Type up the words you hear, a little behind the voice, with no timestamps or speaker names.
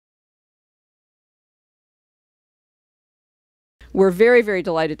We're very, very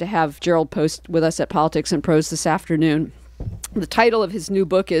delighted to have Jerrold Post with us at Politics and Prose this afternoon. The title of his new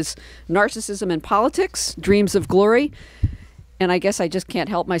book is Narcissism and Politics, Dreams of Glory. And I guess I just can't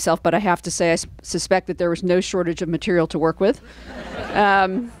help myself, but I have to say I suspect that there was no shortage of material to work with.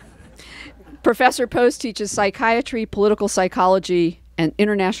 Professor Post teaches psychiatry, political psychology, and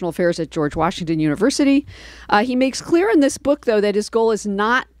international affairs at George Washington University. He makes clear in this book, though, that his goal is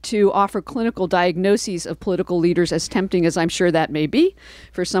not to offer clinical diagnoses of political leaders, as tempting as I'm sure that may be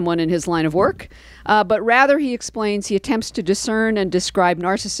for someone in his line of work, but rather, he explains, he attempts to discern and describe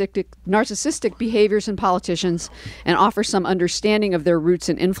narcissistic behaviors in politicians and offer some understanding of their roots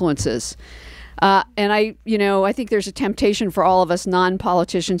and influences. And I think there's a temptation for all of us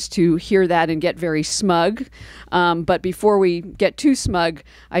non-politicians to hear that and get very smug. But before we get too smug,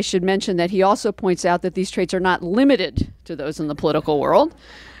 I should mention that he also points out that these traits are not limited to those in the political world.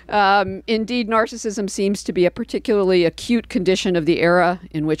 Indeed, narcissism seems to be a particularly acute condition of the era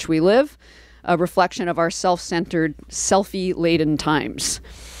in which we live, a reflection of our self-centered, selfie-laden times.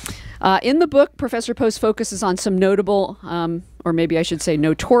 In the book, Professor Post focuses on some notable, or maybe I should say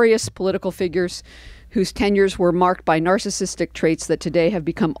notorious, political figures whose tenures were marked by narcissistic traits that today have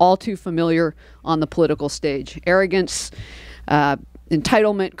become all too familiar on the political stage. Arrogance,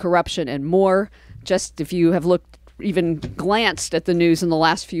 entitlement, corruption, and more. Just if you have even glanced at the news in the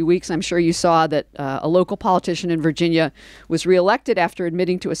last few weeks, I'm sure you saw that a local politician in Virginia was reelected after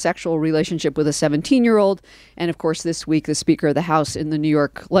admitting to a sexual relationship with a 17-year-old. And of course, this week, the Speaker of the House in the New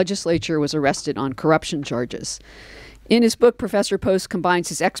York legislature was arrested on corruption charges. In his book, Professor Post combines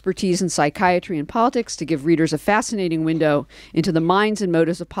his expertise in psychiatry and politics to give readers a fascinating window into the minds and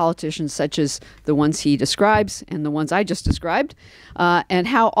motives of politicians such as the ones he describes and the ones I just described, and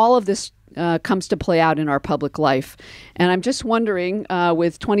how all of this comes to play out in our public life. And I'm just wondering,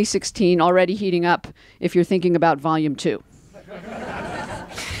 with 2016 already heating up, if you're thinking about Volume 2.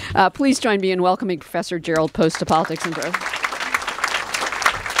 Please join me in welcoming Professor Jerrold Post to Politics and Prose.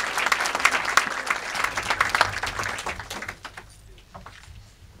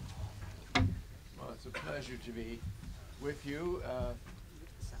 Well, it's a pleasure to be with you.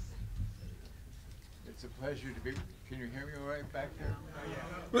 It's a pleasure to be... Can you hear me all right back there?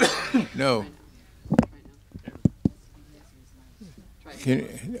 No. Okay.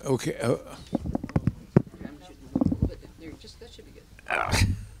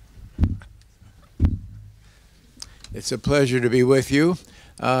 It's a pleasure to be with you.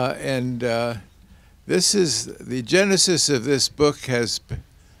 This is the genesis of this book has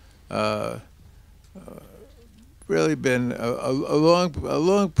really been a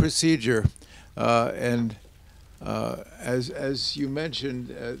long procedure, and as you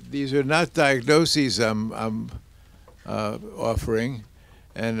mentioned, these are not diagnoses I'm offering,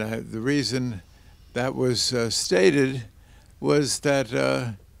 and the reason that was stated was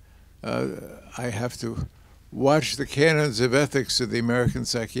that I have to watch the canons of ethics of the American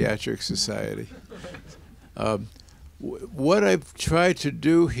Psychiatric Society. What I've tried to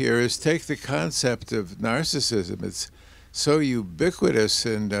do here is take the concept of narcissism. It's so ubiquitous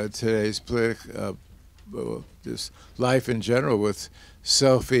in today's just life in general, with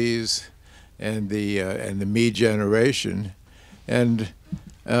selfies and the me generation, and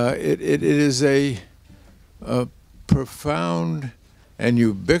it is a profound and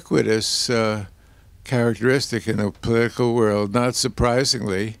ubiquitous characteristic in the political world. Not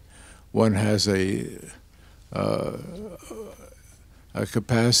surprisingly, one has a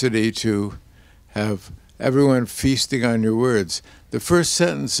capacity to have everyone feasting on your words. The first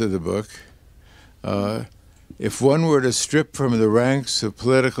sentence of the book, if one were to strip from the ranks of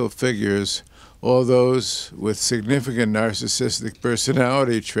political figures all those with significant narcissistic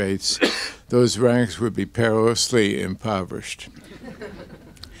personality traits, those ranks would be perilously impoverished.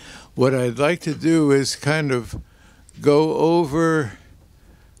 What I'd like to do is kind of go over,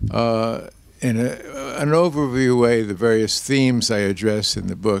 in an overview way, the various themes I address in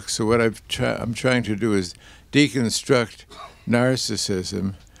the book. So what I'm trying to do is deconstruct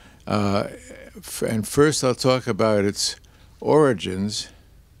narcissism. And first I'll talk about its origins,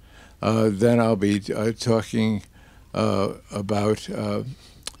 then I'll be talking about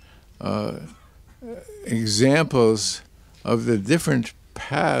examples of the different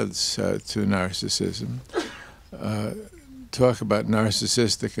paths to narcissism, talk about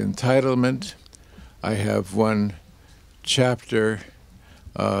narcissistic entitlement. I have one chapter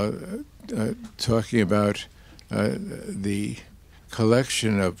talking about the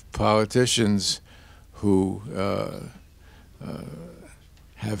collection of politicians who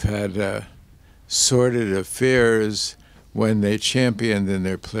have had sordid affairs when they championed in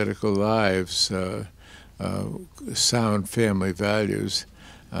their political lives sound family values.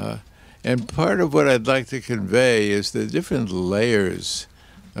 And part of what I'd like to convey is the different layers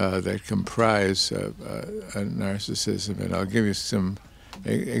that comprise narcissism, and I'll give you some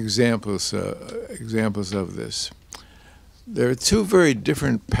examples of this. There are two very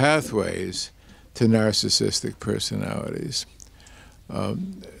different pathways to narcissistic personalities, to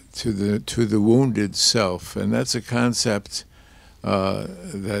the wounded self, and that's a concept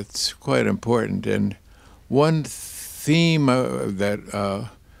that's quite important. And one theme that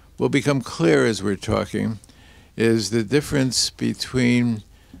will become clear as we're talking is the difference between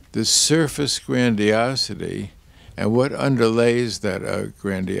the surface grandiosity and what underlays that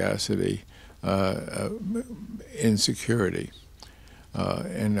grandiosity, insecurity.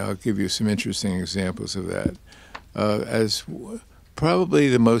 And I'll give you some interesting examples of that. As probably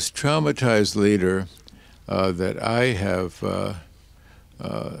the most traumatized leader that I have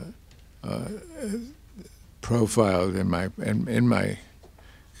profiled in my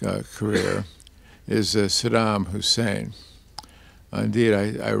career is Saddam Hussein. Indeed,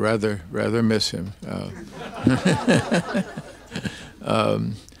 I rather miss him.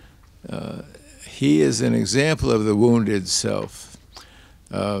 He is an example of the wounded self.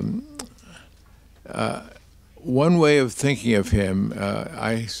 One way of thinking of him,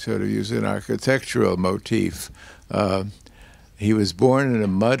 I sort of use an architectural motif. He was born in a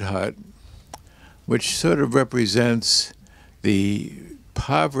mud hut, which sort of represents the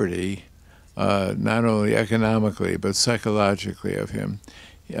poverty, not only economically, but psychologically of him.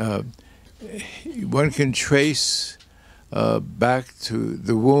 One can trace back to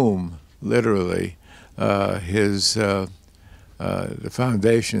the womb, literally, the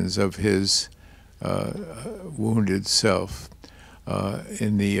foundations of his wounded self.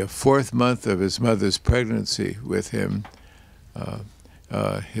 In the fourth month of his mother's pregnancy with him,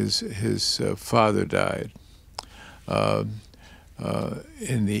 his father died. In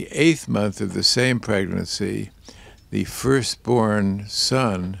the 8th month of the same pregnancy, the firstborn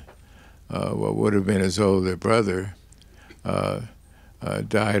son, what would have been his older brother,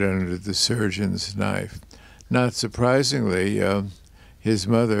 died under the surgeon's knife. Not surprisingly, his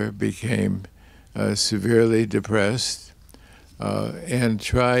mother became severely depressed and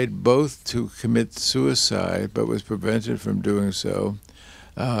tried both to commit suicide, but was prevented from doing so,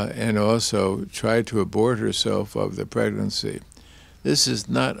 and also tried to abort herself of the pregnancy. This is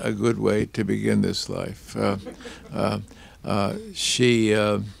not a good way to begin this life. She,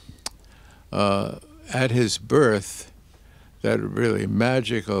 at his birth, that really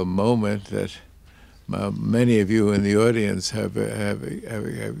magical moment that many of you in the audience have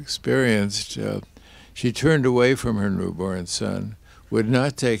experienced, she turned away from her newborn son, would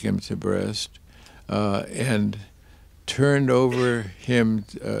not take him to breast, and turned over him,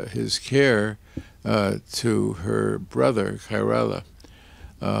 his care, to her brother, Khairallah.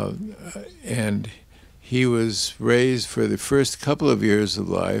 And he was raised for the first couple of years of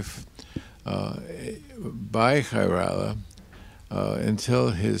life by Khairallah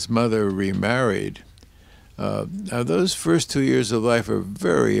until his mother remarried. Now, those first 2 years of life are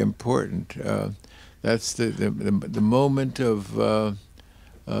very important. That's the moment of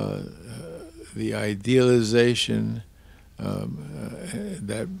the idealization,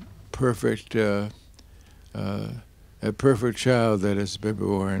 that perfect child that has been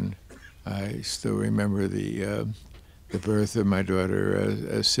born. I still remember the birth of my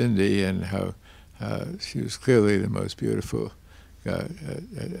daughter Cindy, and how she was clearly the most beautiful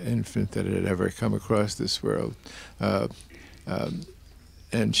infant that had ever come across this world.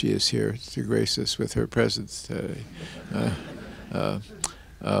 And she is here to grace us with her presence today.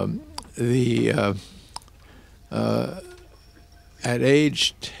 At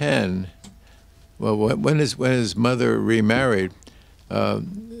age 10, well, when his mother remarried,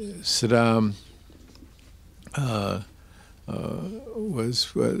 Saddam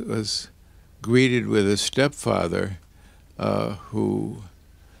was greeted with a stepfather who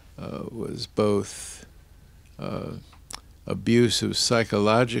was both abusive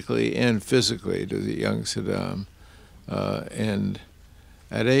psychologically and physically to the young Saddam. And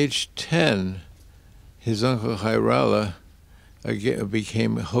at age 10, his uncle Khairallah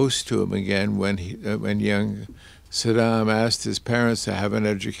became a host to him again when young Saddam asked his parents to have an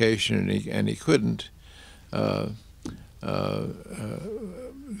education, and he couldn't. They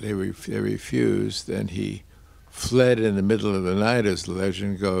refused, and he fled in the middle of the night, as the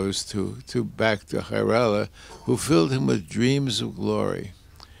legend goes, back to Khairallah, who filled him with dreams of glory.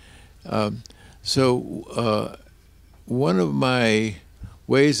 So one of my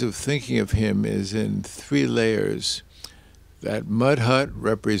ways of thinking of him is in 3 layers. That mud hut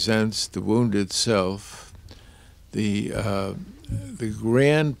represents the wounded self. the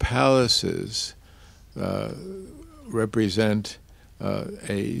grand palaces represent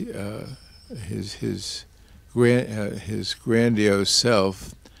his grandiose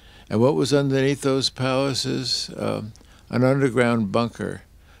self, and what was underneath those palaces? An underground bunker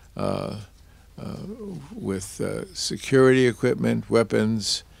with security equipment,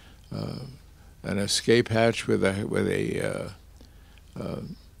 weapons, an escape hatch with a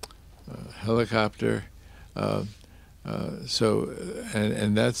helicopter. And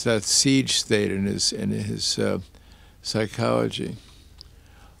that's that siege state in his psychology.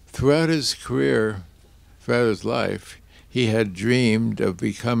 Throughout his career, throughout his life, he had dreamed of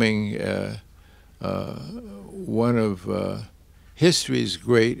becoming one of history's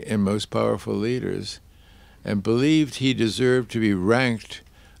great and most powerful leaders, and believed he deserved to be ranked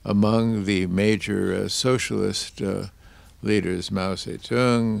among the major socialist leaders, Mao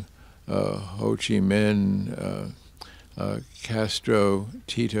Zedong, Ho Chi Minh, Castro,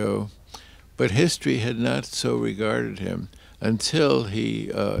 Tito. But history had not so regarded him until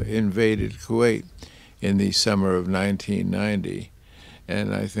he invaded Kuwait in the summer of 1990.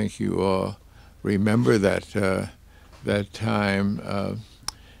 And I think you all remember that that time.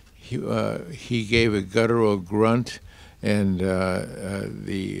 He gave a guttural grunt, and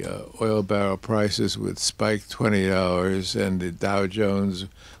the oil barrel prices would spike $20, and the Dow Jones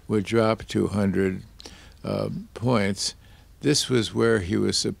would drop 200 points. This was where he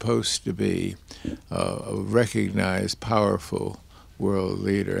was supposed to be a recognized, powerful world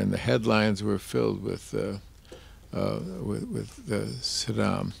leader, and the headlines were filled with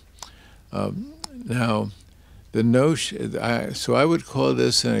Saddam. Now, the notion, so I would call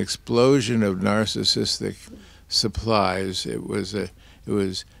this an explosion of narcissistic supplies. It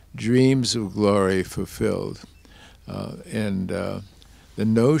was dreams of glory fulfilled, and the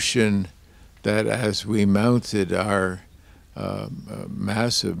notion that as we mounted our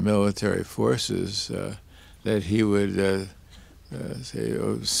massive military forces, that he would say,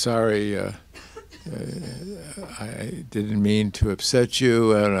 "Oh, sorry, I didn't mean to upset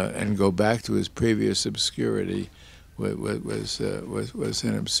you," and go back to his previous obscurity was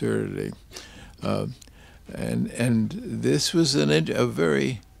an absurdity. And this was a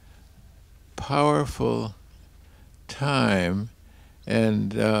very powerful time,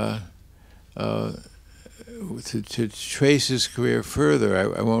 and to trace his career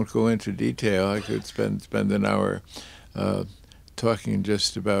further, I won't go into detail. I could spend an hour talking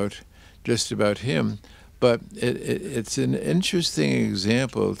just about him, but it's an interesting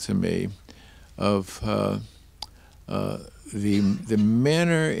example to me of the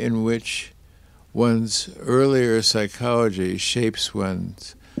manner in which one's earlier psychology shapes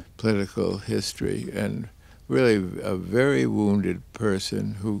one's political history, and really a very wounded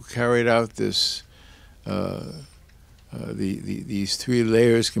person who carried out this. These three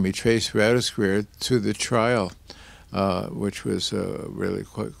layers can be traced throughout his career to the trial, which was really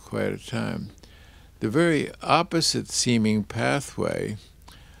quite a time. The very opposite seeming pathway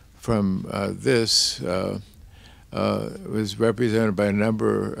from this was represented by a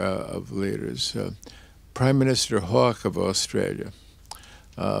number of leaders. Prime Minister Hawke of Australia,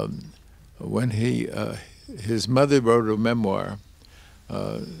 when his mother wrote a memoir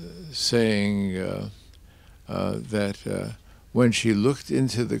saying that when she looked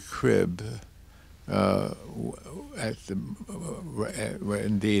into the crib,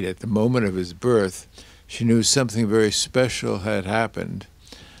 indeed at the moment of his birth, she knew something very special had happened,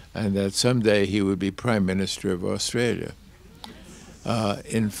 and that someday he would be Prime Minister of Australia.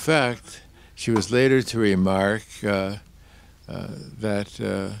 In fact, she was later to remark that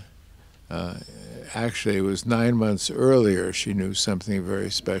actually it was 9 months earlier she knew something very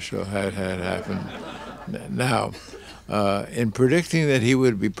special had happened. Now, in predicting that he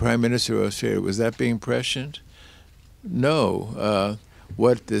would be Prime Minister of Australia, was that being prescient? No.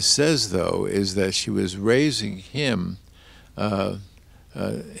 What this says, though, is that she was raising him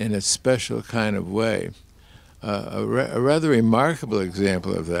in a special kind of way. A rather remarkable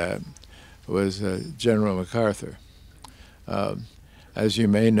example of that was General MacArthur. As you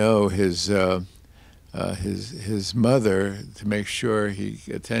may know, his mother, to make sure he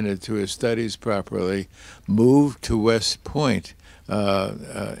attended to his studies properly, moved to West Point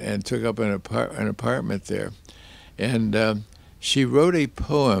and took up an apartment there. And she wrote a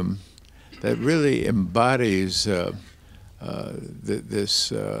poem that really embodies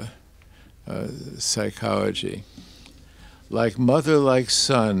this psychology. Like mother, like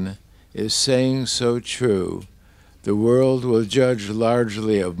son, is saying so true, the world will judge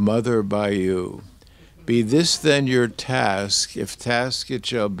largely of mother by you. Be this then your task, if task it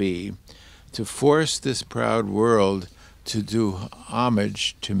shall be, to force this proud world to do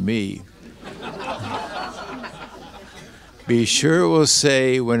homage to me. Be sure it will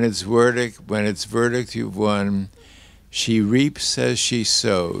say when its verdict you've won, she reaps as she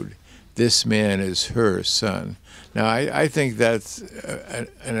sowed. This man is her son. Now, I think that's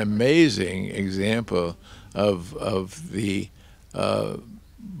an amazing example of the,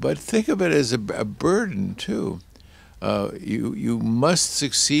 but think of it as a burden too. You must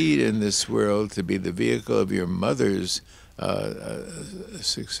succeed in this world to be the vehicle of your mother's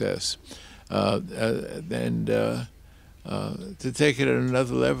success. And to take it at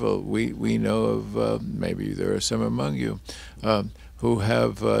another level, we know of, maybe there are some among you, who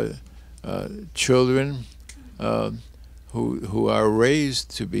have children who are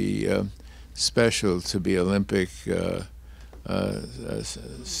raised to be special, to be Olympic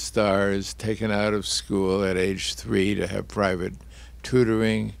stars, taken out of school at age 3 to have private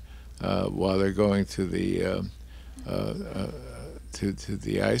tutoring while they're going to the to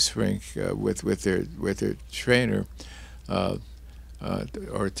the ice rink with their trainer,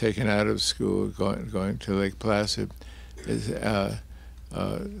 or taken out of school going to Lake Placid. The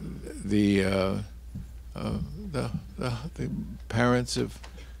parents of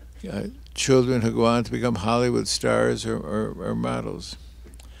children who go on to become Hollywood stars or models.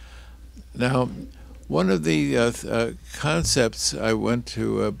 Now, one of the concepts I want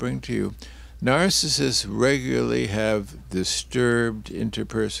to bring to you, narcissists regularly have disturbed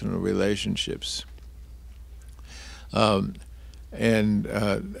interpersonal relationships. And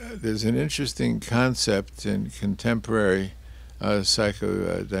there's an interesting concept in contemporary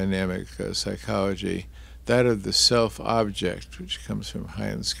psychodynamic psychology, that of the self-object, which comes from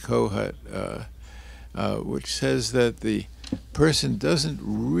Heinz Kohut, which says that the person doesn't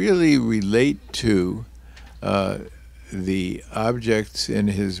really relate to the objects in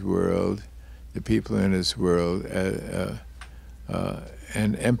his world, the people in his world, and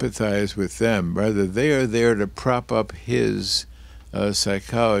empathize with them. Rather, they are there to prop up his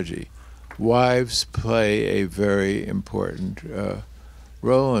psychology. Wives play a very important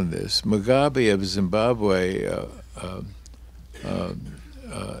role in this. Mugabe of Zimbabwe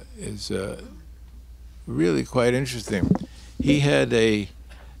is really quite interesting. He had a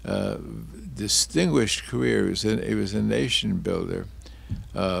distinguished career. He was a nation builder,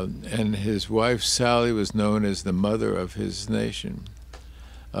 and his wife Sally was known as the mother of his nation.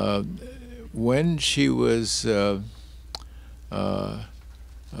 When she was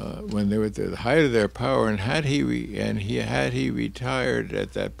when they were at the height of their power, and had he retired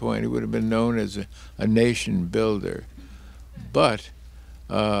at that point, he would have been known as a nation builder. But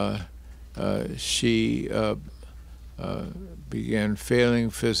she began failing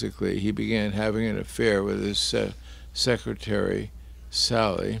physically. He began having an affair with his secretary,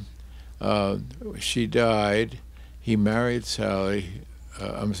 Sally. She died. He married Sally.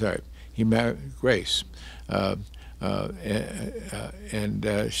 He married Grace. And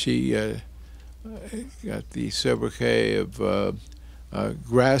she got the sobriquet of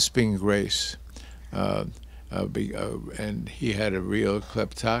grasping grace, and he had a real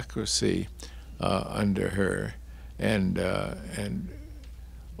kleptocracy under her, and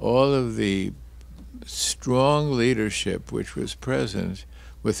all of the strong leadership which was present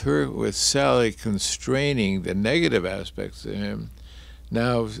with Sally constraining the negative aspects of him.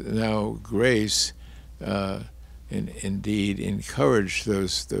 Now Grace indeed encouraged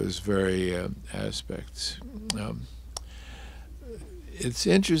those very aspects. It's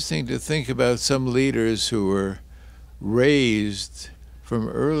interesting to think about some leaders who were raised from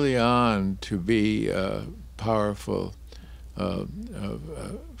early on to be powerful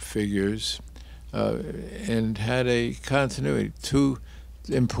figures and had a continuity. Two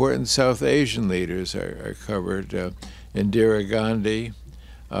important South Asian leaders are covered, Indira Gandhi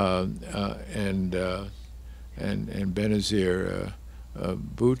and Benazir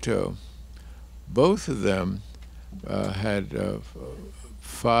Bhutto. Both of them had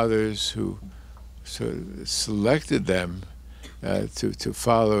fathers who sort of selected them to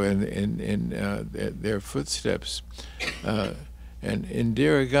follow in their footsteps. And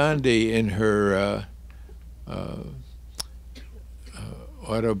Indira Gandhi, in her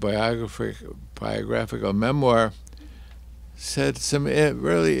autobiographical memoir, said some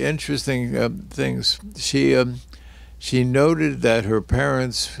really interesting things. She noted that her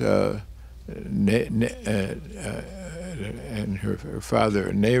parents and her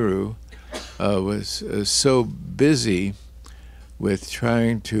father Nehru was so busy with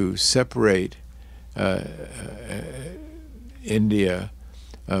trying to separate India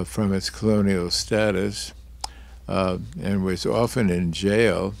from its colonial status, and was often in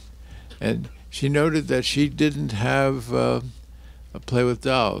jail, And she noted that she didn't have a play with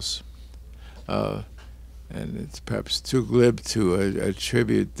dolls. And it's perhaps too glib to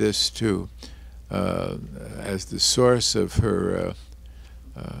attribute this to as the source of her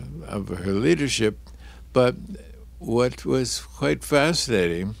leadership, but what was quite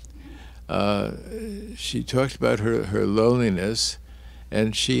fascinating, she talked about her loneliness,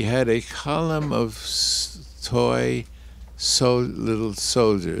 and she had a column of toy little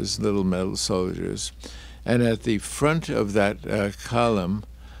soldiers, little metal soldiers, and at the front of that column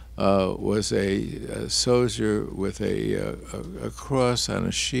was a soldier with a cross on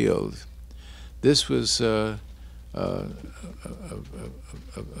a shield. This was, of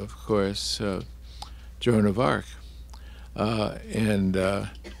course, Joan of Arc, and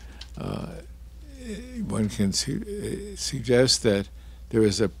one can suggest that there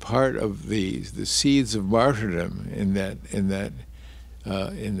is a part of the seeds of martyrdom in that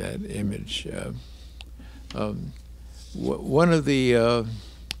image. One of the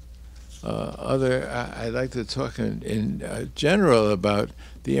I'd like to talk in general about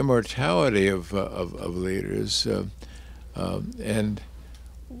the immortality of leaders, and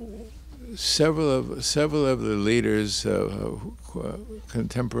several of the leaders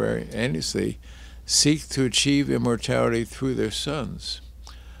contemporaneously seek to achieve immortality through their sons.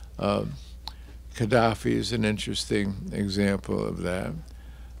 Gaddafi is an interesting example of that.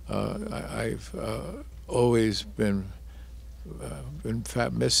 I've always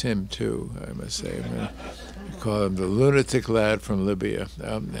miss him too, I must say. I call him the lunatic lad from Libya,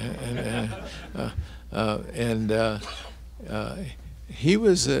 he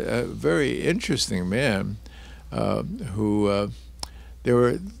was a very interesting man who there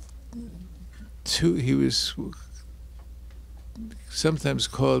were two. He was sometimes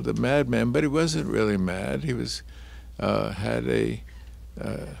called a madman, but he wasn't really mad. He was had a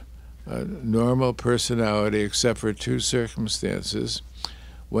normal personality, except for two circumstances: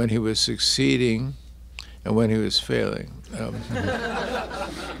 when he succeeding and when he was failing.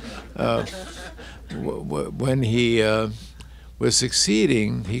 When he was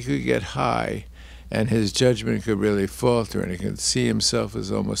succeeding, he could get high, and his judgment could really falter, and he could see himself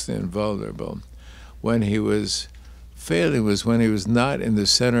as almost invulnerable. When he was failing was when he was not in the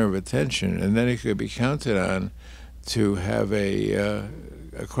center of attention, and then he could be counted on to have a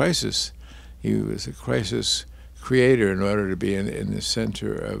crisis. He was a crisis creator in order to be in the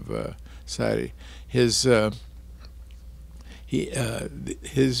center of society. His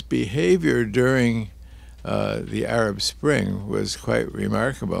behavior during the Arab Spring was quite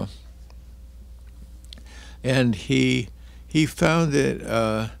remarkable, and he found it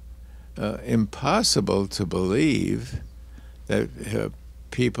impossible to believe that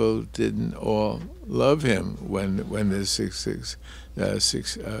people didn't all love him when this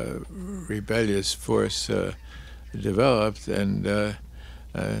rebellious force developed, and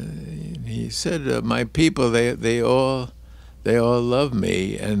he said, "My people, they all love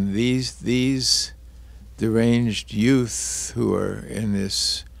me, and these deranged youth who are in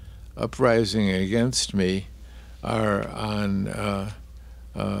this uprising against me are on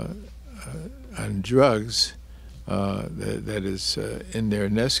drugs, that is in their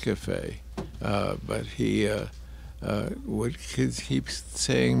Nescafe." But he would keep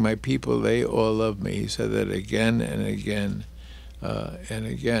saying, "My people, they all love me." He said that again and again and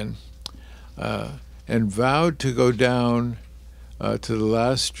again, and vowed to go down to the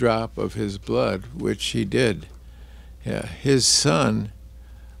last drop of his blood, which he did. Yeah, his son,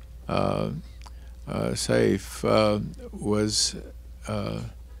 Saif, was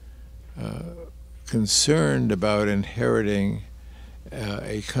concerned about inheriting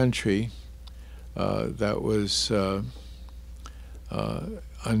a country that was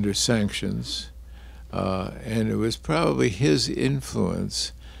under sanctions, and it was probably his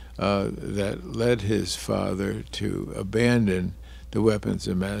influence that led his father to abandon the weapons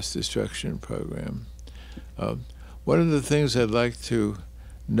of mass destruction program. One of the things I'd like to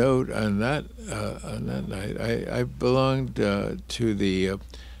note on that night, I belonged to the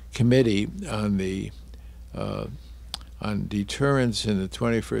committee on deterrence in the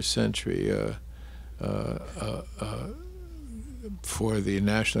 21st century for the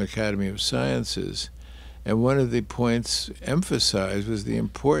National Academy of Sciences, and one of the points emphasized was the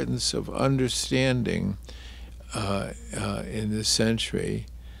importance of understanding in this century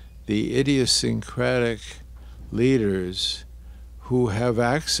the idiosyncratic leaders who have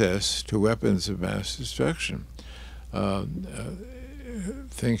access to weapons of mass destruction.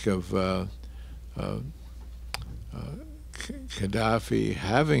 Think of Gaddafi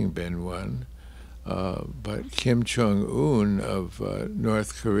having been one, But Kim Jong-un of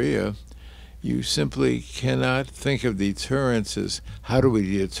North Korea, you simply cannot think of deterrence as how do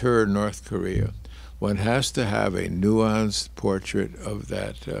we deter North Korea. One has to have a nuanced portrait of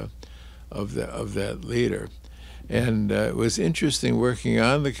that leader. And it was interesting working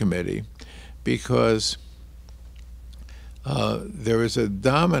on the committee because there was a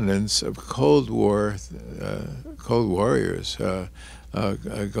dominance of Cold Warriors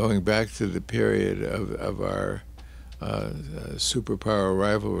going back to the period of our superpower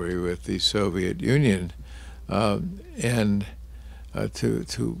rivalry with the Soviet Union, and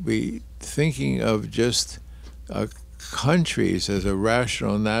to be thinking of just countries as a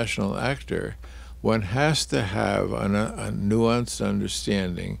rational national actor, one has to have a nuanced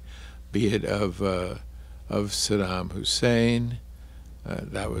understanding, be it of Saddam Hussein.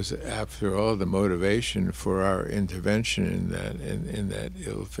 That was, after all, the motivation for our intervention in that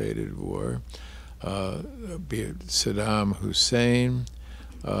ill-fated war. Be it Saddam Hussein,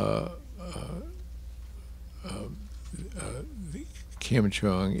 Kim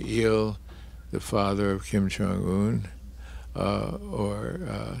Jong-il, the father of Kim Jong-un, or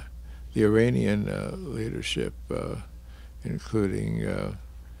the Iranian leadership, including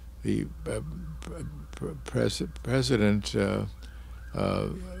the president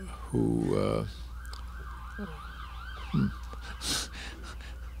who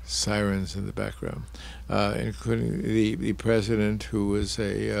sirens in the background, including the president who was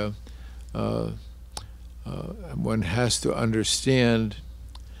one has to understand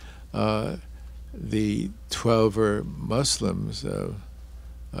the 12er Muslims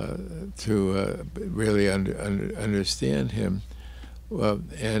to really understand him.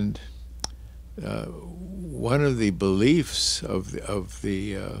 And one of the beliefs of the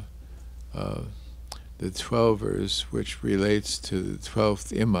 12ers, which relates to the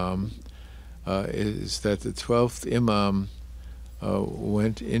 12th Imam, is that the 12th Imam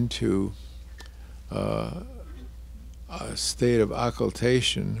went into a state of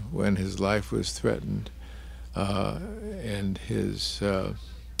occultation when his life was threatened, and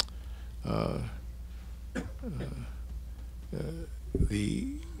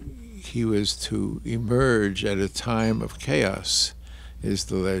he was to emerge at a time of chaos, is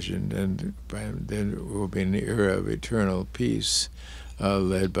the legend, and then it will be an era of eternal peace,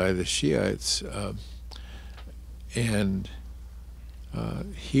 led by the Shiites. And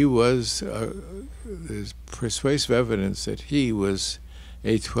he was, there's persuasive evidence that he was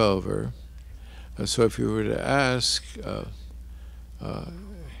a 12er. So if you were to ask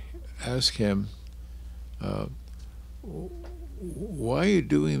him, why are you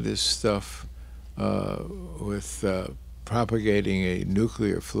doing this stuff with propagating a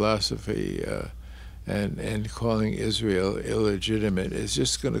nuclear philosophy and calling Israel illegitimate? It's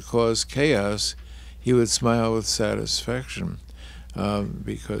just going to cause chaos. He would smile with satisfaction,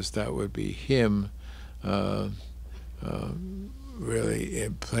 because that would be him really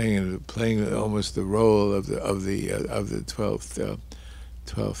playing almost the role of the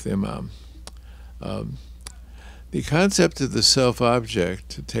 12th Imam. The concept of the self-object,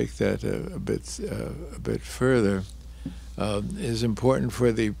 to take that a bit further, is important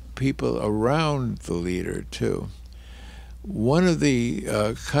for the people around the leader too. One of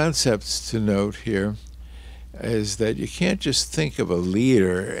the concepts to note here is that you can't just think of a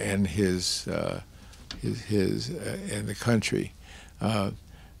leader and his and the country. Look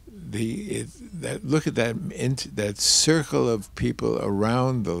at that circle of people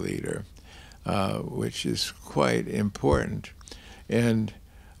around the leader, which is quite important, and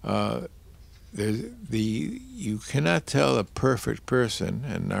you cannot tell a perfect person,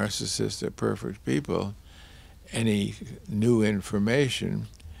 and narcissists are perfect people, any new information,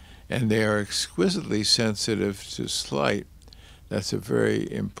 and they are exquisitely sensitive to slight. That's a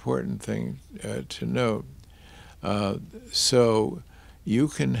very important thing to note. So you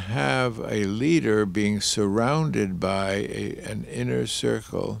can have a leader being surrounded by an inner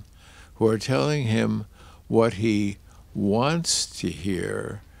circle who are telling him what he wants to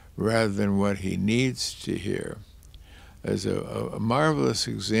hear rather than what he needs to hear. As a marvelous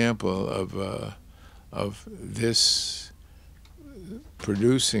example of this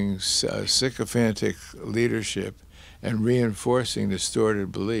producing sycophantic leadership and reinforcing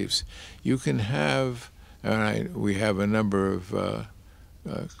distorted beliefs. You can have, and we have a number of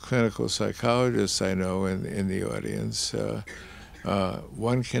clinical psychologists I know in the audience.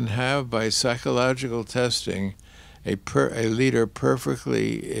 One can have, by psychological testing, a leader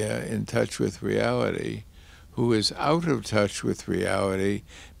perfectly in touch with reality, who is out of touch with reality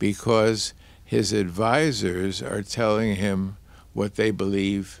because his advisors are telling him what they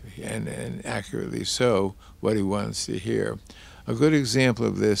believe, and accurately so, what he wants to hear. A good example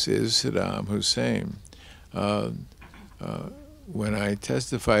of this is Saddam Hussein. When I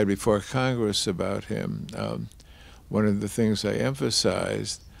testified before Congress about him, one of the things I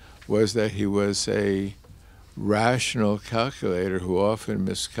emphasized was that he was a rational calculator who often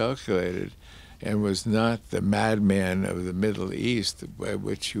miscalculated and was not the madman of the Middle East by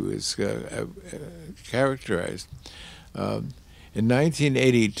which he was characterized. In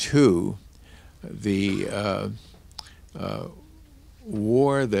 1982, the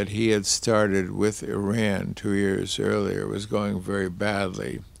war that he had started with Iran 2 years earlier was going very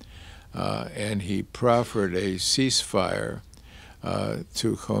badly, and he proffered a ceasefire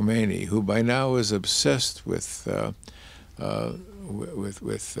to Khomeini, who by now was obsessed with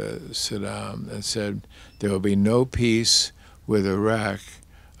Saddam, and said there will be no peace with Iraq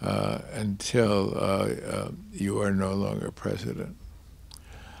until you are no longer president.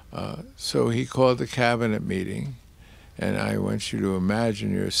 So he called a cabinet meeting, and I want you to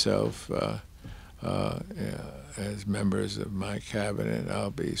imagine yourself as members of my cabinet. I'll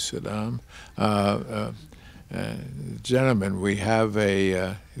be Saddam. Gentlemen, we have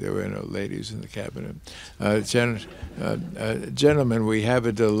a, there were no ladies in the cabinet. Gentlemen, we have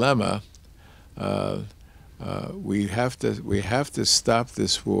a dilemma. We have to stop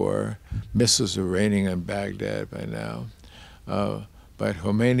this war. Missiles are raining on Baghdad by now. But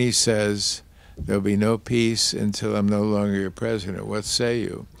Khomeini says there'll be no peace until I'm no longer your president. What say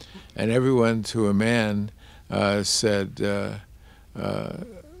you? And everyone to a man said,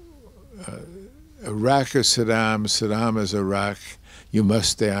 Iraq is Saddam, Saddam is Iraq, you must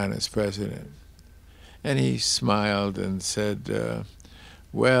stay on as president. And he smiled and said,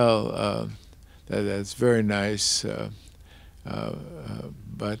 well, that's very nice,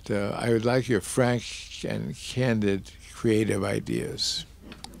 but I would like your frank and candid creative ideas.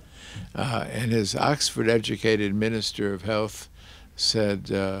 And his Oxford-educated Minister of Health said,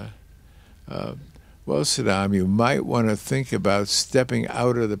 well, Saddam, you might want to think about stepping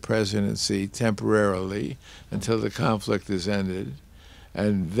out of the presidency temporarily until the conflict is ended,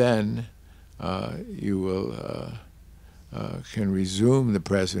 and then you will can resume the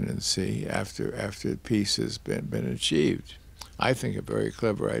presidency after peace has been achieved. I think a very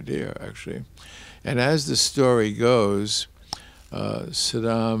clever idea, actually. And as the story goes,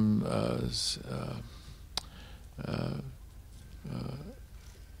 Saddam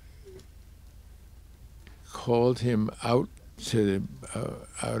called him out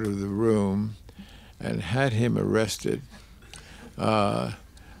out of the room and had him arrested.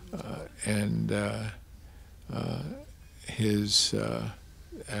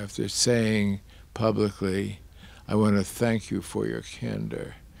 After saying publicly, "I want to thank you for your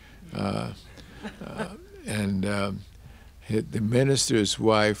candor," the minister's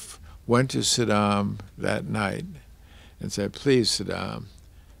wife went to Saddam that night and said, "Please, Saddam,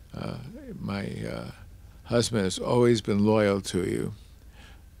 my husband has always been loyal to you.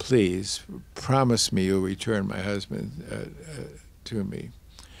 Please promise me you'll return my husband to me."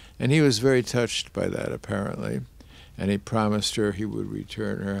 And he was very touched by that, apparently, and he promised her he would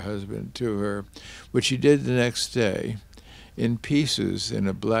return her husband to her, which he did the next day in pieces in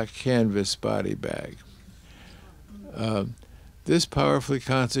a black canvas body bag. This powerfully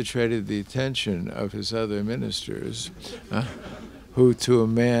concentrated the attention of his other ministers, who to a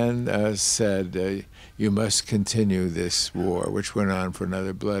man said, "You must continue this war," which went on for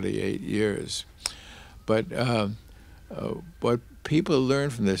another bloody 8 years. But what people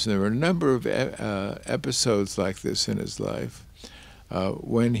learned from this, and there were a number of episodes like this in his life,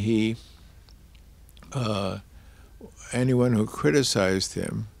 when he, anyone who criticized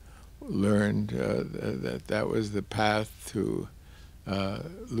him learned that was the path to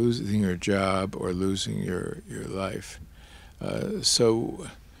losing your job or losing your life. So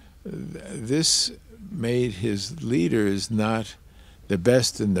this made his leaders not the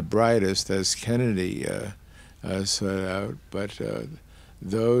best and the brightest, as Kennedy set out, but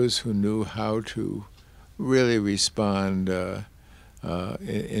those who knew how to really respond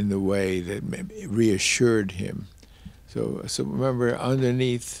in the way that reassured him. So remember,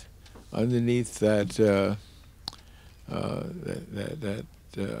 underneath that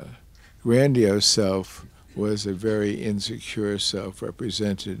grandiose self was a very insecure self,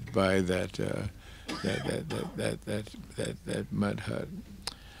 represented by that mud hut.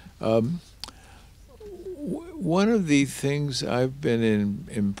 One of the things I've been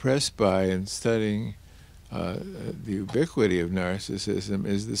impressed by in studying the ubiquity of narcissism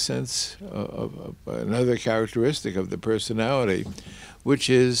is the sense of another characteristic of the personality, which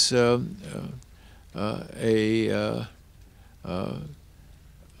is a a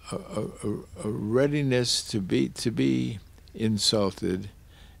readiness to be insulted,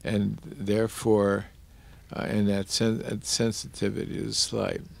 and therefore, and that sensitivity is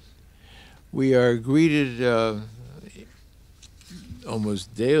slight. We are greeted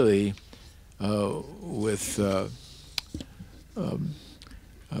almost daily with the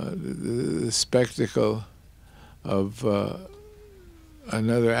spectacle of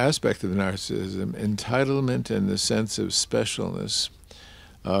another aspect of narcissism, entitlement and the sense of specialness,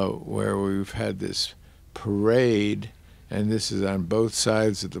 where we've had this parade, and this is on both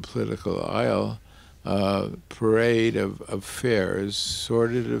sides of the political aisle, parade of affairs,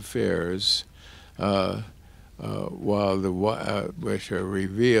 sordid affairs, while which are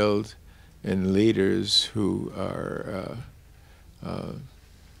revealed in leaders who are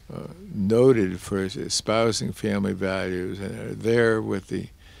noted for espousing family values and are there with the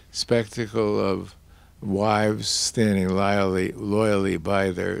spectacle of wives standing loyally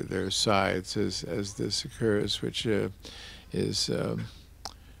by their sides as this occurs, which is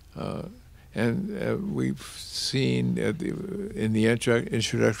and we've seen in the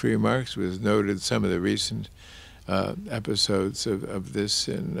introductory remarks was noted some of the recent episodes of this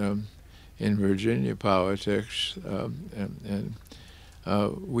in Virginia politics, and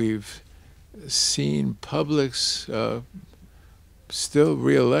we've seen publics still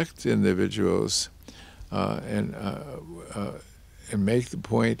re-elect individuals and make the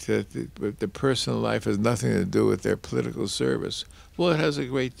point that the personal life has nothing to do with their political service. Well, it has a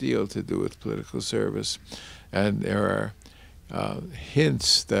great deal to do with political service, and there are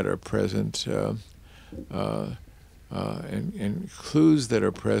hints that are present and clues that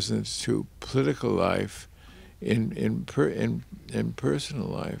are present to political life in personal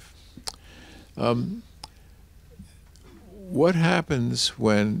life. What happens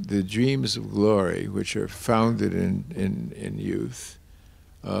when the dreams of glory, which are founded in youth,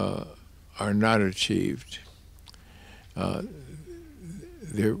 are not achieved?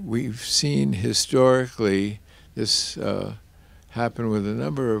 We've seen historically this happen with a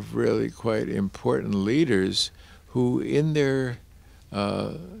number of really quite important leaders who, in their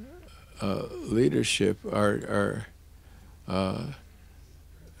leadership, are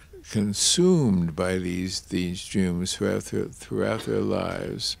consumed by these dreams throughout their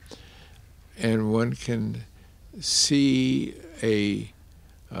lives, and one can see an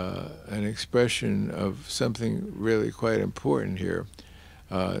expression of something really quite important here: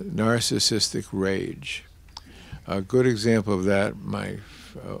 narcissistic rage. A good example of that, my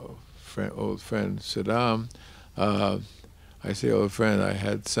old friend Saddam. I say old friend. I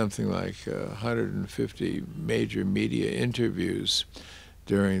had something like 150 major media interviews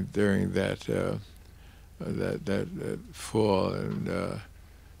during that fall, and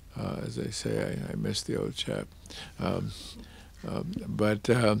as I say, I miss the old chap. But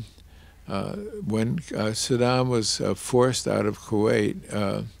when Saddam was forced out of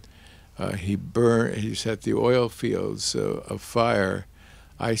Kuwait, he set the oil fields afire.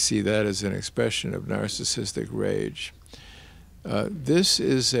 I see that as an expression of narcissistic rage. This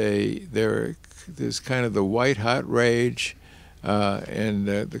is there's kind of the white hot rage and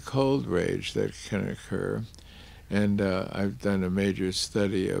the cold rage that can occur. And I've done a major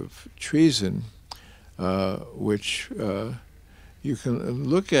study of treason, which you can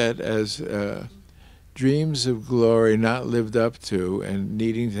look at as dreams of glory not lived up to and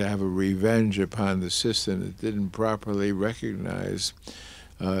needing to have a revenge upon the system that didn't properly recognize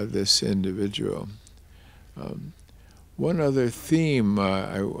this individual. One other theme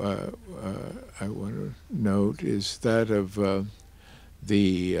I want to note is that of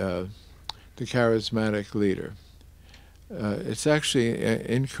the charismatic leader. It's actually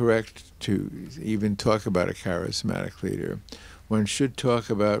incorrect to even talk about a charismatic leader. One should talk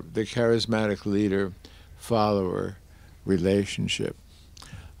about the charismatic leader-follower relationship.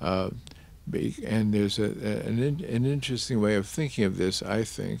 And there's an interesting way of thinking of this, I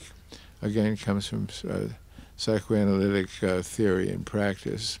think. Again, comes from psychoanalytic theory and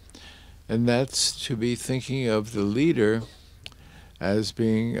practice. And that's to be thinking of the leader as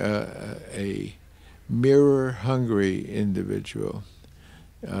being a mirror-hungry individual.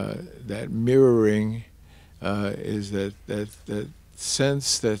 That mirroring is that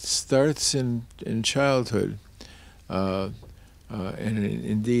sense that starts in childhood, and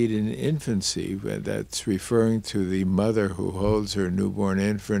indeed in infancy. That's referring to the mother who holds her newborn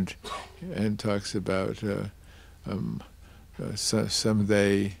infant and talks about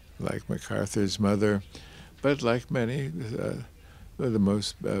someday, like MacArthur's mother, but like many, the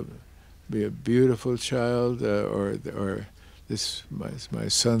most be a beautiful child, or this my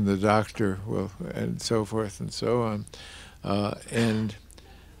son the doctor, well, and so forth and so on. And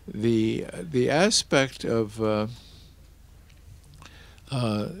the aspect of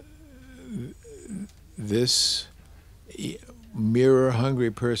this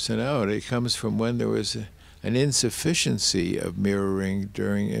mirror-hungry personality comes from when there was an insufficiency of mirroring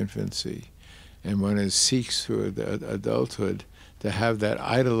during infancy, and one seeks through adulthood to have that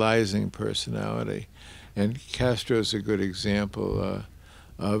idolizing personality. And Castro's a good example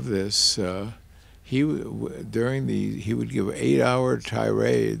of this. He would give 8-hour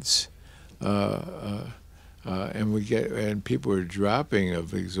tirades, and people were dropping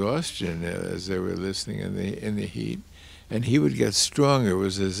of exhaustion as they were listening in the heat. And he would get stronger. It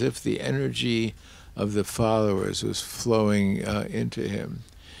was as if the energy of the followers was flowing into him.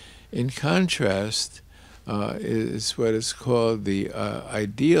 In contrast, is what is called the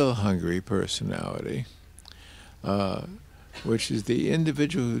ideal hungry personality, which is the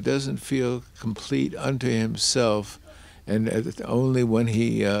individual who doesn't feel complete unto himself, and only when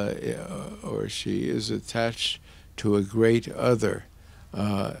he or she is attached to a great other.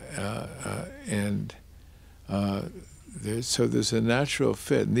 So there's a natural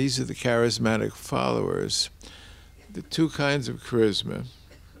fit, and these are the charismatic followers. The two kinds of charisma,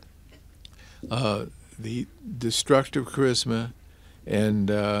 the destructive charisma and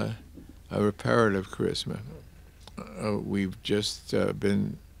a reparative charisma. We've just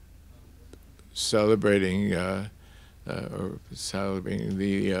been celebrating the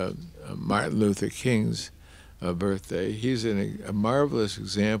Martin Luther King's birthday. He's a marvelous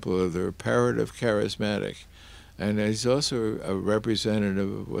example of the reparative charismatic. And he's also a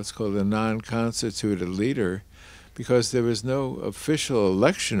representative of what's called a non-constituted leader, because there was no official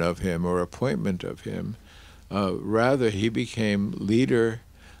election of him or appointment of him. Rather, he became leader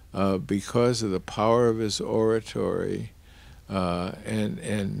because of the power of his oratory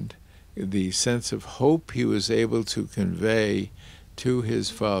and the sense of hope he was able to convey to his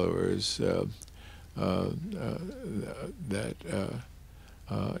followers that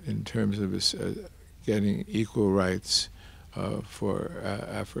in terms of his getting equal rights for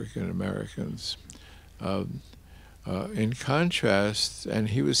African Americans. In contrast, and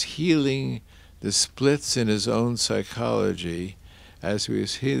he was healing the splits in his own psychology as he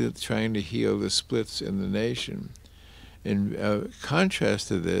was trying to heal the splits in the nation. In contrast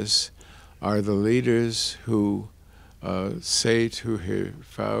to this are the leaders who say to their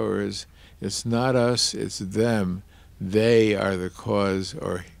followers, it's not us, it's them. They are the cause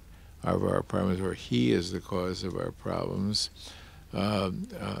of our problems, or he is the cause of our problems,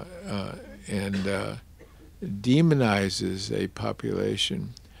 and demonizes a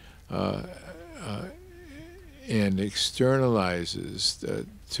population and externalizes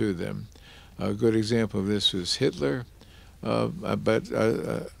to them. A good example of this was Hitler, but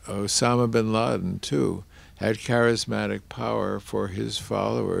Osama bin Laden too had charismatic power for his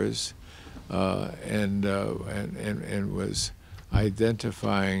followers, and was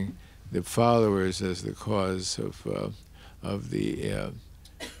identifying the followers as the cause of the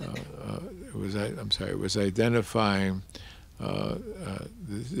was identifying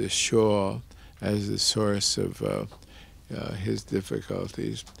the Shah as the source of his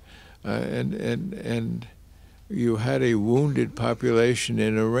difficulties, and you had a wounded population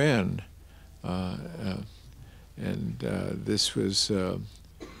in Iran, and this was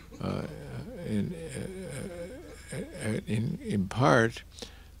in part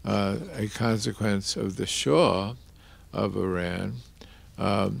a consequence of the Shah of Iran,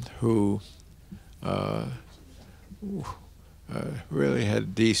 who really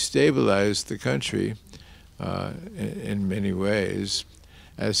had destabilized the country in many ways,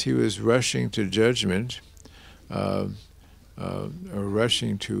 as he was rushing to judgment, or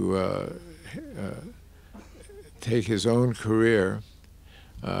rushing to take his own career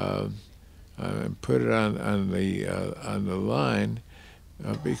and put it on the line,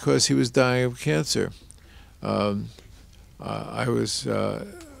 because he was dying of cancer. I was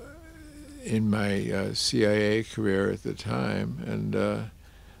in my CIA career at the time, and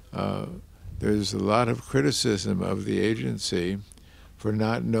there's a lot of criticism of the agency for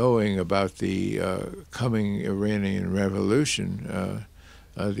not knowing about the coming Iranian revolution,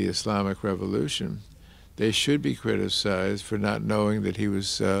 the Islamic Revolution. They should be criticized for not knowing that he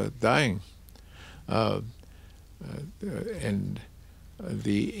was dying. And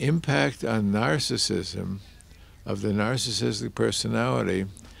the impact on narcissism, of the narcissistic personality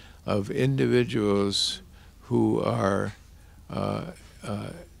of individuals who are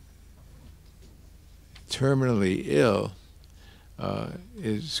terminally ill,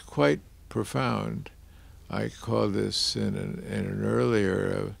 is quite profound. I called this in an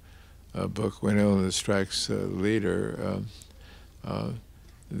earlier book, When Illness Strikes the Leader,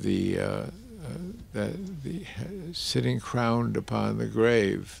 the sitting crowned upon the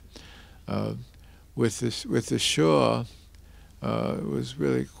grave. With the Shaw, it was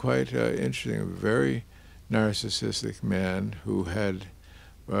really quite interesting. A very narcissistic man who had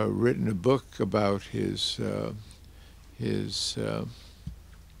written a book about his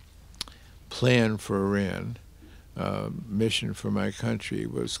plan for Iran. Mission for My Country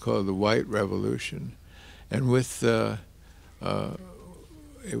was called the White Revolution, and with it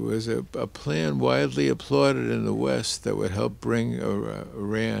was a plan widely applauded in the West that would help bring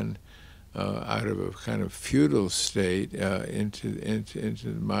Iran out of a kind of feudal state into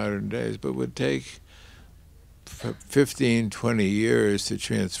the modern days, but would take 15, 20 years to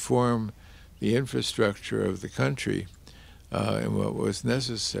transform the infrastructure of the country and what was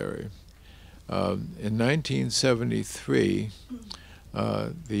necessary. In 1973,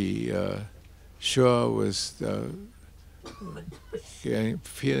 the Shaw was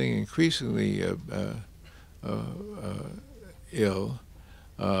feeling increasingly ill,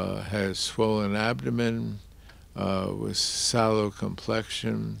 had swollen abdomen, was sallow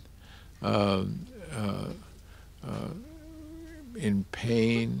complexion, in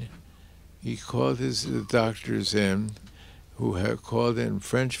pain. He called the doctors in, who had called in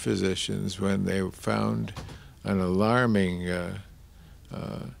French physicians when they found an alarming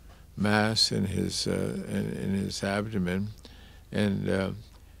mass in his abdomen, and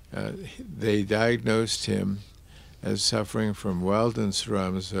they diagnosed him as suffering from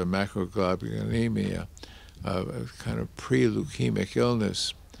Waldenstrom's macroglobulinemia, a kind of pre-leukemic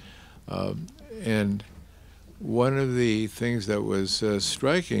illness. And one of the things that was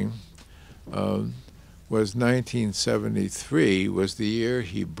striking was 1973 was the year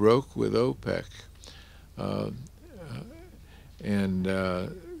he broke with OPEC and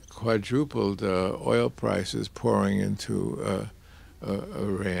quadrupled oil prices pouring into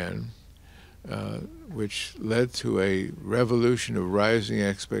Iran, which led to a revolution of rising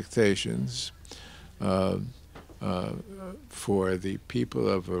expectations for the people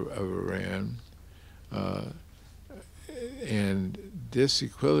of Iran, and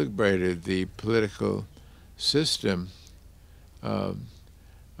disequilibrated the political system. And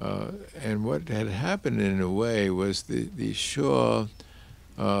what had happened in a way was the Shah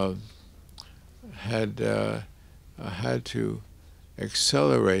had to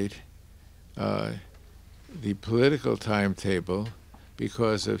accelerate the political timetable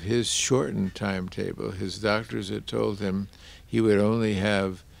because of his shortened timetable. His doctors had told him he would only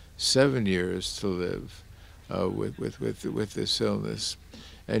have 7 years to live with this illness.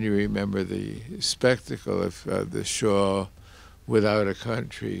 And you remember the spectacle of the Shah without a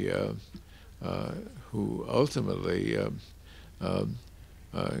country, who ultimately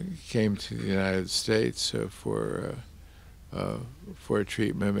came to the United States for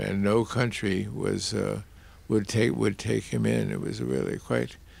treatment, and no country would take him in. It was really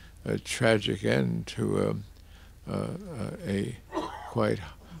quite a tragic end to a quite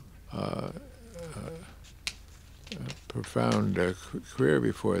profound career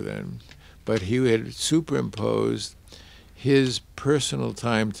before then. But he had superimposed his personal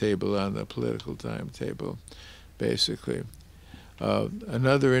timetable on the political timetable, basically.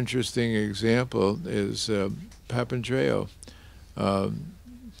 Another interesting example is Papandreou,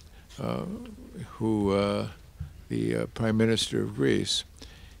 who the Prime Minister of Greece.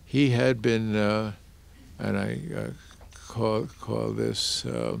 He had been, and I call this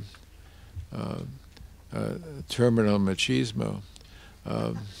terminal machismo.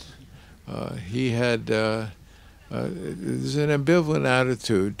 He had there's an ambivalent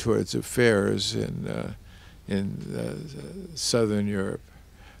attitude towards affairs in Southern Europe,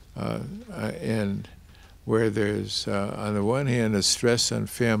 and where there's, on the one hand, a stress on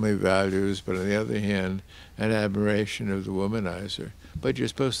family values, but on the other hand, an admiration of the womanizer. But you're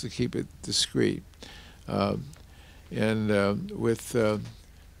supposed to keep it discreet. And with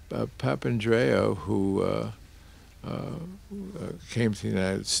Papandreou, who came to the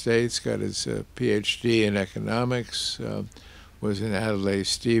United States, got his PhD in economics, was in Adlai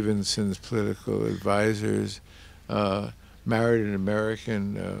Stevenson's political advisors, married an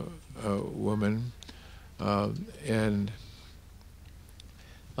American woman, and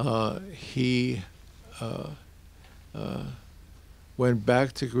he went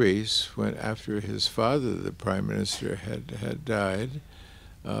back to Greece after his father, the prime minister, had died,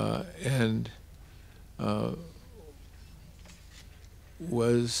 and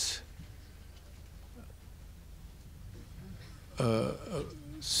was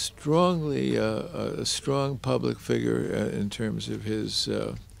strongly a strong public figure in terms of his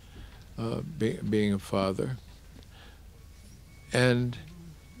being a father. And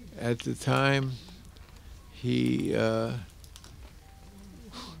at the time, he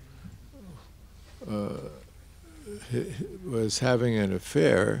was having an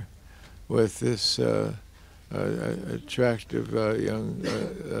affair with this attractive young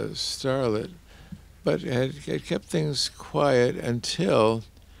starlet, but had kept things quiet until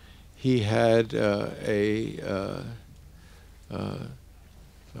he had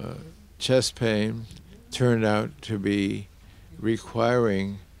chest pain, turned out to be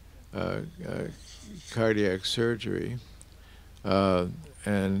requiring cardiac surgery,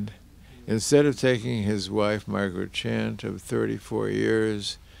 and instead of taking his wife, Margaret Chant, of 34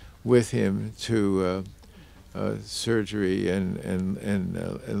 years, with him to surgery in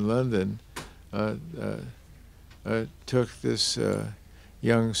London, took this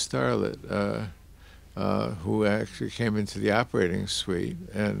young starlet who actually came into the operating suite,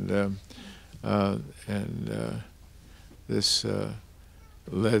 and this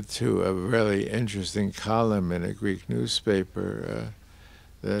led to a really interesting column in a Greek newspaper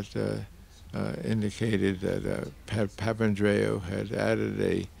that indicated that Papandreou had added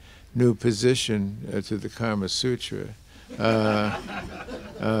a new position to the Kama Sutra,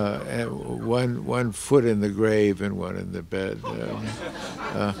 and one foot in the grave and one in the bed.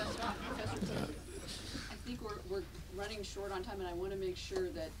 I think we're running short on time, and I want to make sure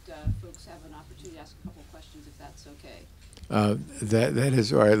that folks have an opportunity to ask a couple questions, if that's okay. That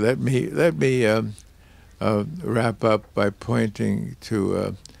is all right. Let me wrap up by pointing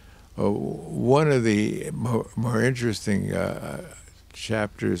to one of the more interesting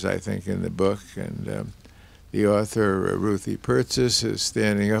chapters, I think, in the book, and the author Ruthie Pertzis is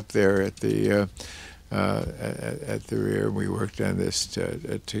standing up there at the rear. We worked on this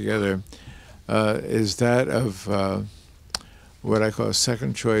together. Is that of what I call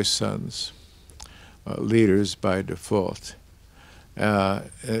second choice sons, leaders by default.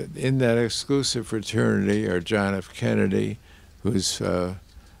 In that exclusive fraternity are John F. Kennedy, whose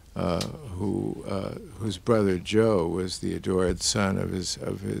brother Joe was the adored son of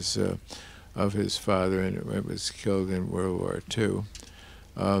his father, and was killed in World War II.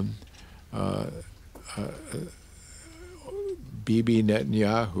 Bibi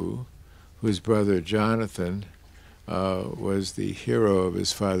Netanyahu, whose brother Jonathan was the hero of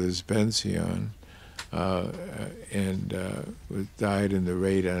his father's pension, and died in the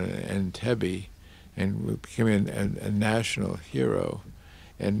raid on Entebbe, and became a national hero.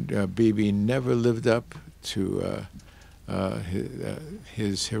 And Bibi never lived up to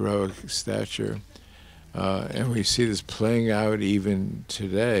his heroic stature, and we see this playing out even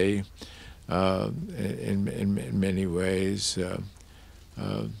today in many ways.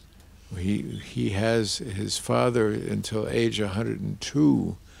 He has his father until age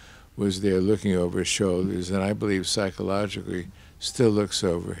 102 was there looking over his shoulders, and I believe psychologically still looks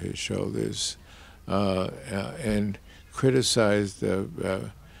over his shoulders, and criticized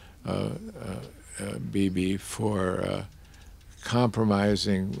Bibi for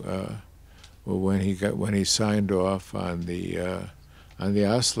compromising when he signed off on the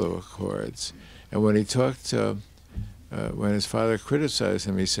Oslo Accords, and when he talked when his father criticized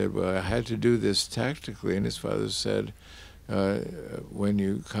him, he said, "Well, I had to do this tactically," and his father said, "When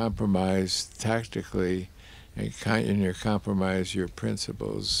you compromise tactically and you compromise your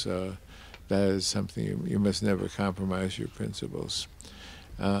principles, that is something you must never compromise your principles."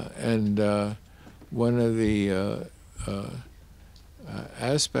 And one of the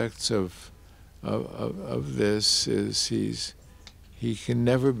aspects of this is he can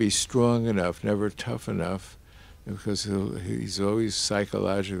never be strong enough, never tough enough, because he's always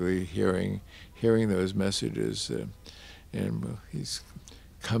psychologically hearing those messages, and he's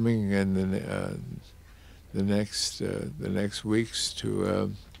coming in the next weeks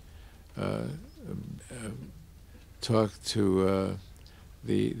to talk to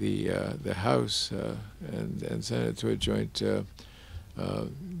the House and send it to a joint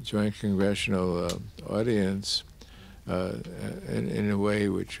congressional audience in a way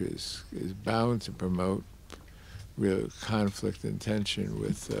which is bound to promote real conflict and tension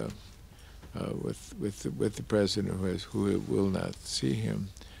with the president who will not see him.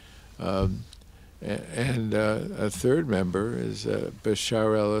 And a third member is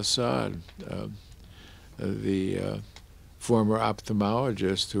Bashar al-Assad, the former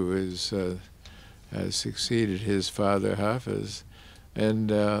ophthalmologist who has succeeded his father Hafez.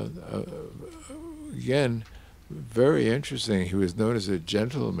 And again, very interesting. He was known as a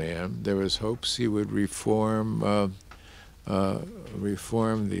gentleman. There was hopes he would reform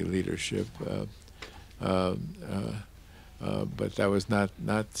the leadership. but that was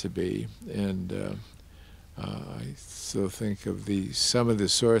not to be. And I still think of some of the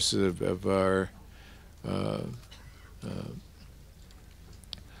sources of our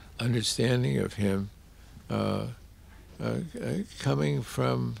understanding of him coming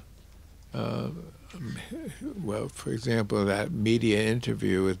from, well, for example, that media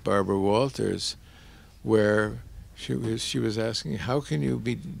interview with Barbara Walters, where she was asking, how can you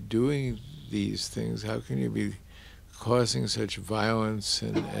be doing these things? How can you be causing such violence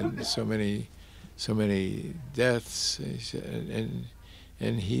and so many deaths?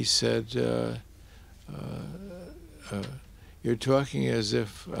 And he said, you're talking as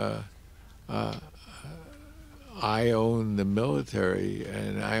if I own the military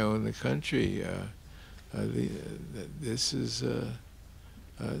and I own the country. This is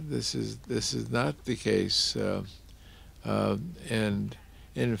not the case. And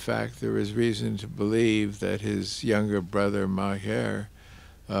in fact, there is reason to believe that his younger brother Maher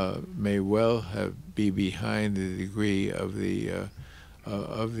may well be behind the degree of the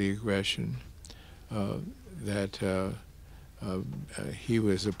aggression. That he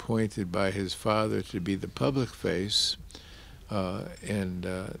was appointed by his father to be the public face, and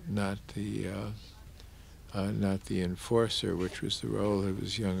not the enforcer, which was the role of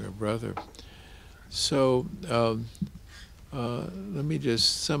his younger brother. So let me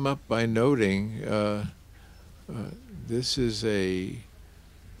just sum up by noting this is a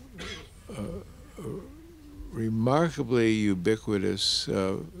remarkably ubiquitous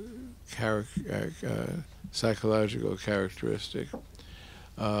psychological characteristic,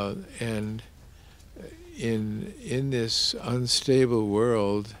 and in this unstable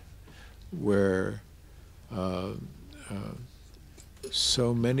world where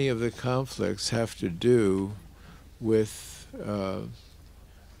so many of the conflicts have to do with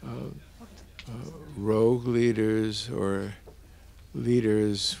rogue leaders or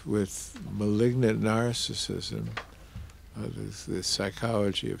leaders with malignant narcissism, the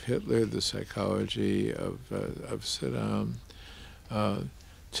psychology of Hitler, the psychology of Saddam,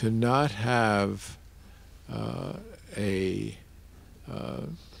 to not have a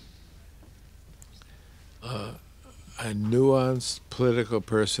nuanced political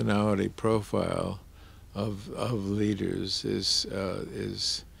personality profile of leaders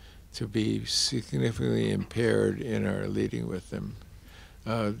is to be significantly impaired in our leading with them.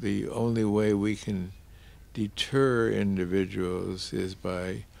 The only way we can deter individuals is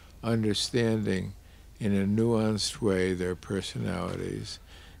by understanding in a nuanced way their personalities.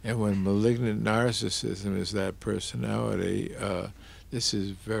 And when malignant narcissism is that personality, this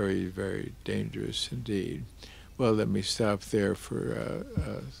is very, very dangerous indeed. Well, let me stop there for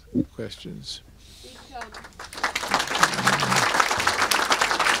questions. We're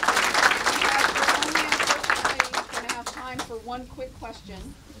going to have time for one quick question.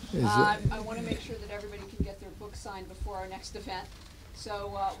 I want to make sure that everybody can get their book signed before our next event.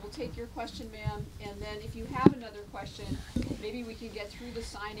 So we'll take your question, ma'am, and then if you have another question, maybe we can get through the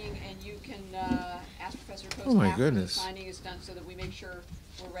signing and you can ask Professor Prose after the signing is done so that we make sure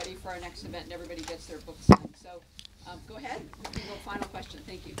we're ready for our next event and everybody gets their book signed. So go ahead. Final question.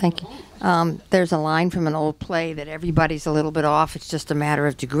 Thank you. Thank you. There's a line from an old play that everybody's a little bit off. It's just a matter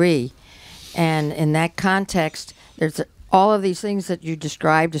of degree. And in that context, there's all of these things that you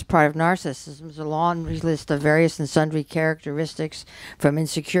described as part of narcissism is a laundry list of various and sundry characteristics, from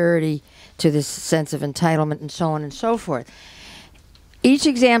insecurity to this sense of entitlement and so on and so forth. Each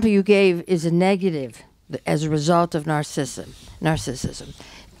example you gave is a negative as a result of narcissism.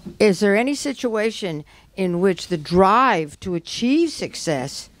 Is there any situation in which the drive to achieve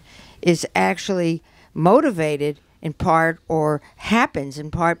success is actually motivated in part or happens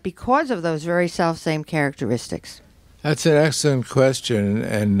in part because of those very self-same characteristics? That's an excellent question,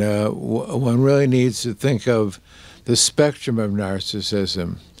 and one really needs to think of the spectrum of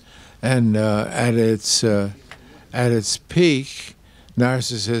narcissism. And at its peak,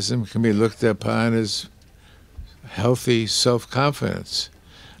 narcissism can be looked upon as healthy self-confidence.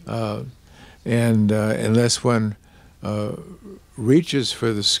 And unless one reaches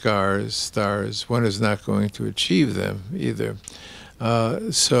for the stars, one is not going to achieve them either.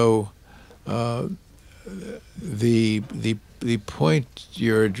 The point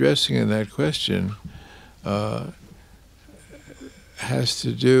you're addressing in that question has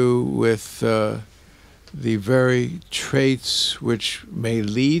to do with the very traits which may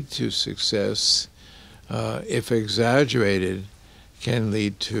lead to success, if exaggerated, can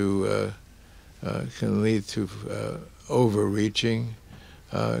lead to overreaching,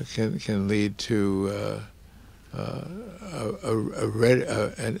 can lead to a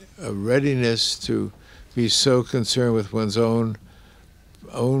readiness to be so concerned with one's own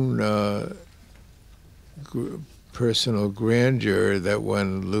personal grandeur that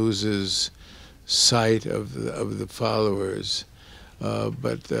one loses sight of the followers.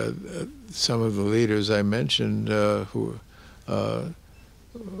 But some of the leaders I mentioned, who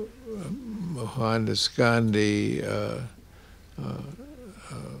Mohandas Gandhi,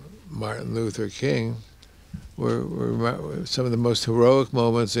 Martin Luther King, were some of the most heroic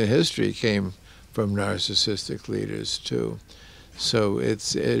moments in history came from narcissistic leaders too. So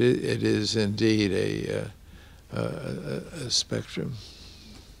it is indeed a spectrum.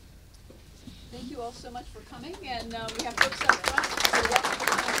 Thank you all so much for coming, and we have folks up front. So welcome to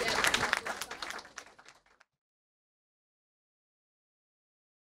come